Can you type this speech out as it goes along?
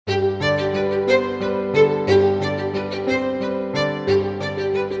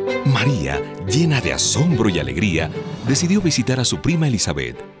de asombro y alegría, decidió visitar a su prima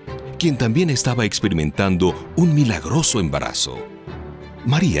Elizabeth, quien también estaba experimentando un milagroso embarazo.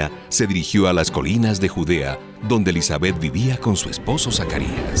 María se dirigió a las colinas de Judea, donde Elizabeth vivía con su esposo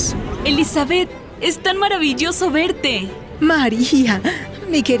Zacarías. Elizabeth, es tan maravilloso verte. María,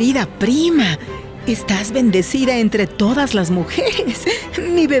 mi querida prima, estás bendecida entre todas las mujeres.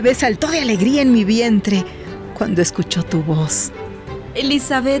 Mi bebé saltó de alegría en mi vientre cuando escuchó tu voz.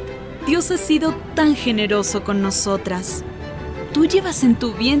 Elizabeth, Dios ha sido tan generoso con nosotras. Tú llevas en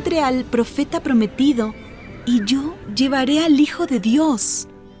tu vientre al profeta prometido y yo llevaré al Hijo de Dios.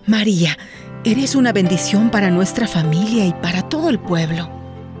 María, eres una bendición para nuestra familia y para todo el pueblo.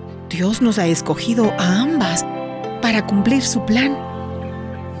 Dios nos ha escogido a ambas para cumplir su plan.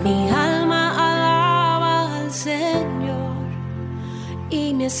 Mi alma alaba al Señor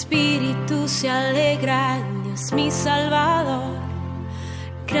y mi espíritu se alegra en Dios mi Salvador.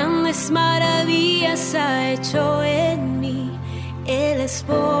 Grandes maravillas ha hecho en mí. Él es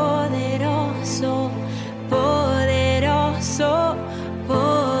poderoso, poderoso,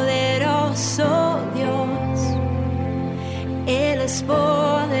 poderoso Dios. Él es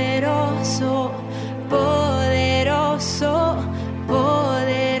poderoso, poderoso,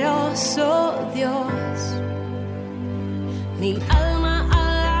 poderoso Dios. Mi alma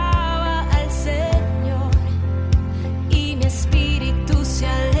alaba al Señor y mi espíritu se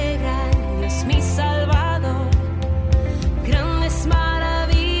alegra en Dios mi Salvador. Grandes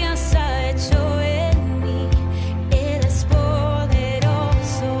maravillas ha hecho en mí. Él es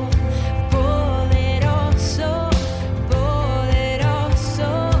poderoso, poderoso,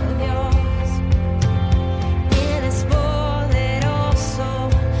 poderoso Dios. Él es poderoso,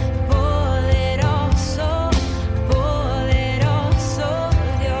 poderoso, poderoso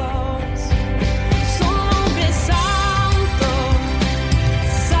Dios. Su nombre es santo,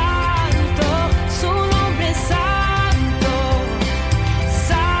 santo, su nombre es santo,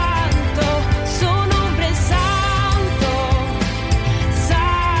 santo, su nombre es santo,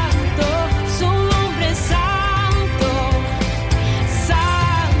 santo, su nombre es santo,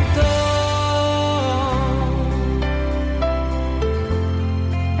 santo.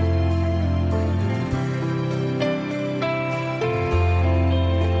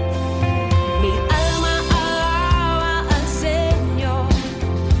 Mi alma alaba al Señor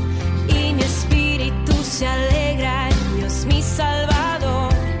y mi espíritu se alegra en Dios mi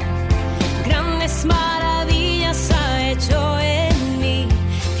Salvador. Grandes maravillas ha hecho en mí.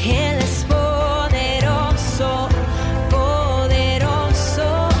 Él es poderoso,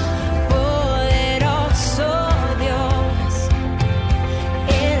 poderoso, poderoso Dios.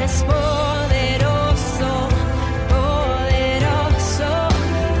 Él es poderoso, poderoso,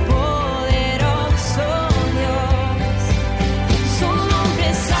 poderoso Dios. Su nombre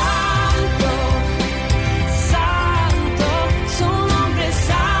es santo, santo, su nombre es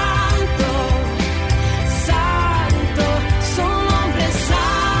santo, santo, su nombre es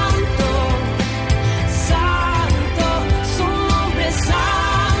santo, santo, su nombre es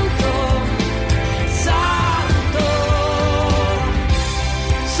santo, santo.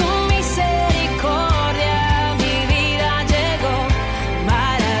 Su misericordia a mi vida llegó,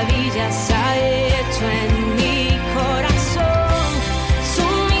 maravillas ha hecho en mi corazón. Su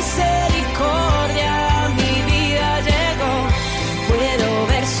misericordia a mi vida llegó, puedo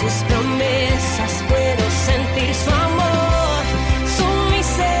ver sus promesas, puedo sentir su amor. Su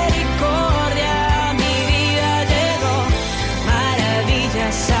misericordia a mi vida llegó,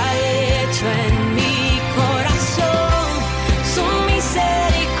 maravillas ha hecho en mi corazón. Su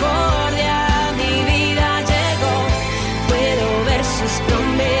misericordia a mi vida llegó, puedo ver sus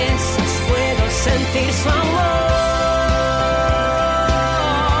promesas, puedo sentir su amor.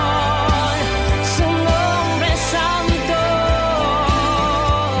 Su nombre es santo,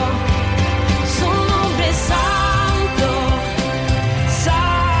 su nombre es santo,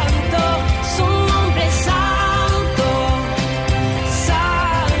 santo, su nombre es santo,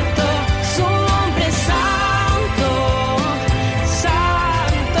 santo, su nombre es santo,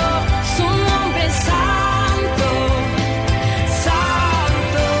 santo, su nombre es santo,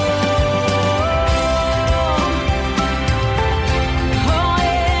 santo. Oh,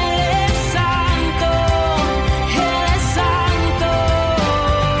 Él es santo, Él es santo.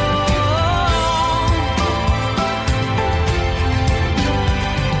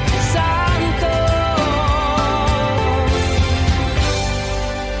 Santo.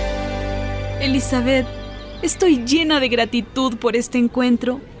 Elizabeth, estoy llena de gratitud por este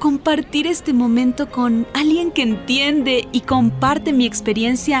encuentro. Compartir este momento con alguien que entiende y comparte mi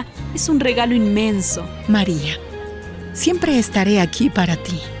experiencia es un regalo inmenso. María, siempre estaré aquí para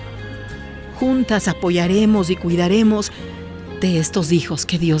ti. juntas apoyaremos y cuidaremos de estos hijos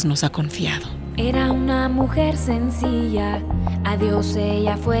que Dios nos ha confiado. Era una mujer sencilla, a Dios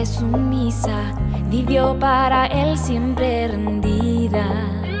ella fue sumisa, vivió para Él siempre rendida.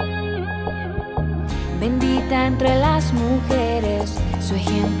 Bendita entre las mujeres, su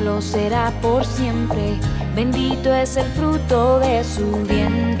ejemplo será por siempre, bendito es el fruto de su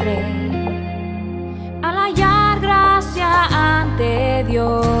vientre. Al hallar gracia ante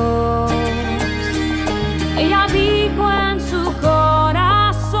Dios, ella dijo en su corazón: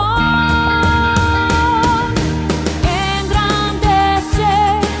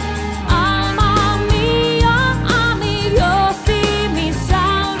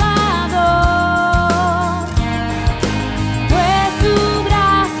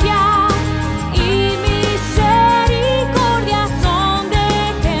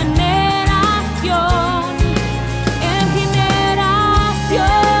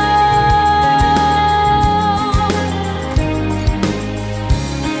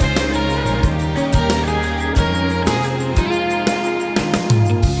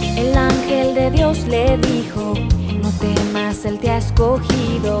 Dios le dijo: no temas, Él te ha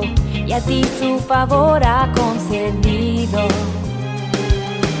escogido y a ti su favor ha concedido.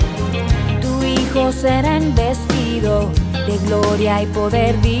 Tu hijo será investido de gloria y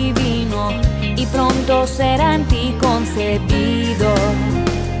poder divino, y pronto será en ti concebido.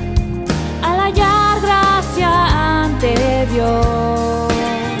 Al hallar gracia ante Dios,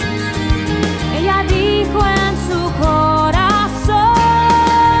 ella dijo en su corazón: